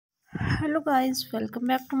Hello guys, welcome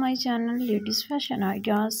back to my channel Ladies Fashion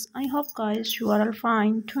Ideas. I hope guys you are all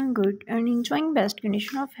fine, doing good and enjoying best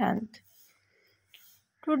condition of health.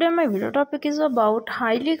 Today my video topic is about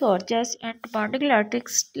highly gorgeous and particularly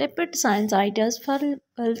slipid science ideas for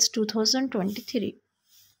girls 2023.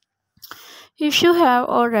 If you have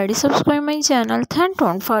already subscribed my channel, then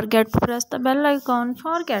don't forget to press the bell icon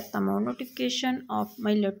for get the more notification of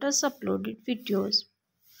my latest uploaded videos.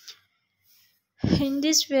 In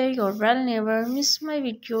this way, you will never miss my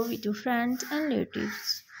video with your friends and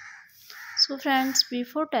relatives. So friends,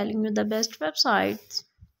 before telling you the best websites,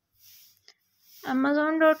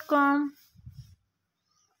 Amazon.com,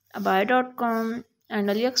 Abai.com and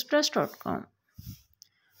AliExpress.com.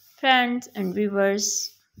 Friends and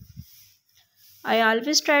viewers, I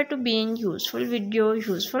always try to be in useful video,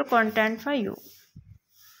 useful content for you.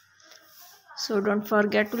 So don't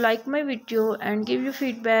forget to like my video and give your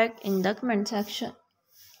feedback in the comment section.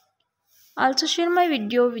 Also share my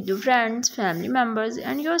video with your friends, family members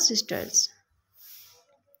and your sisters.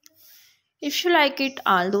 If you like it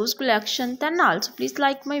all those collections, then also please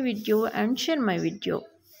like my video and share my video.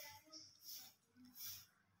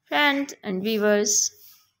 Friends and viewers,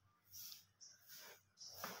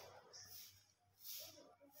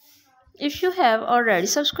 if you have already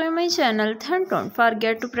subscribed my channel, then don't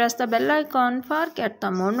forget to press the bell icon for get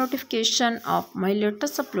the more notification of my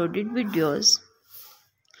latest uploaded videos.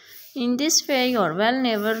 In this way, you will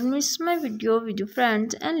never miss my video with your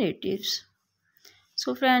friends and relatives.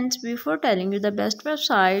 So friends, before telling you the best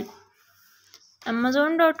website,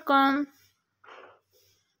 Amazon.com,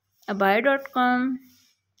 Abai.com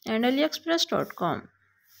and AliExpress.com.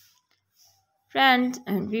 Friends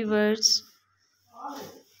and viewers,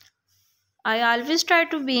 I always try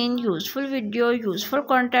to be in useful video, useful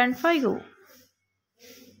content for you.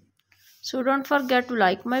 So don't forget to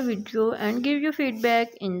like my video and give your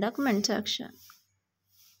feedback in the comment section.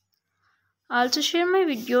 Also share my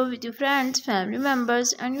video with your friends, family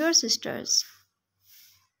members and your sisters.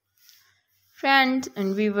 Friends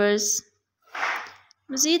and viewers,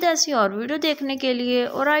 मज़ीद ऐसी और video देखने के लिए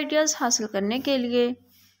और ideas हासिल करने के लिए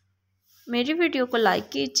मेरी वीडियो को लाइक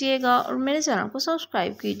कीजिएगा और मेरे चैनल को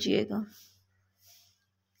सब्सक्राइब कीजिएगा.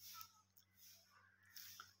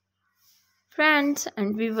 Friends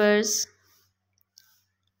and viewers,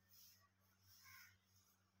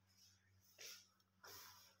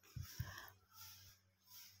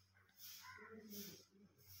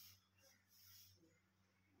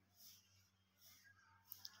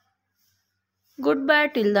 goodbye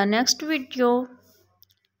till the next video.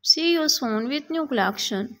 See you soon with new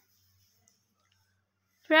collection.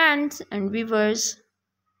 Friends and viewers,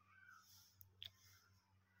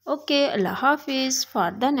 okay, Allah Hafiz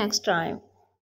for the next time.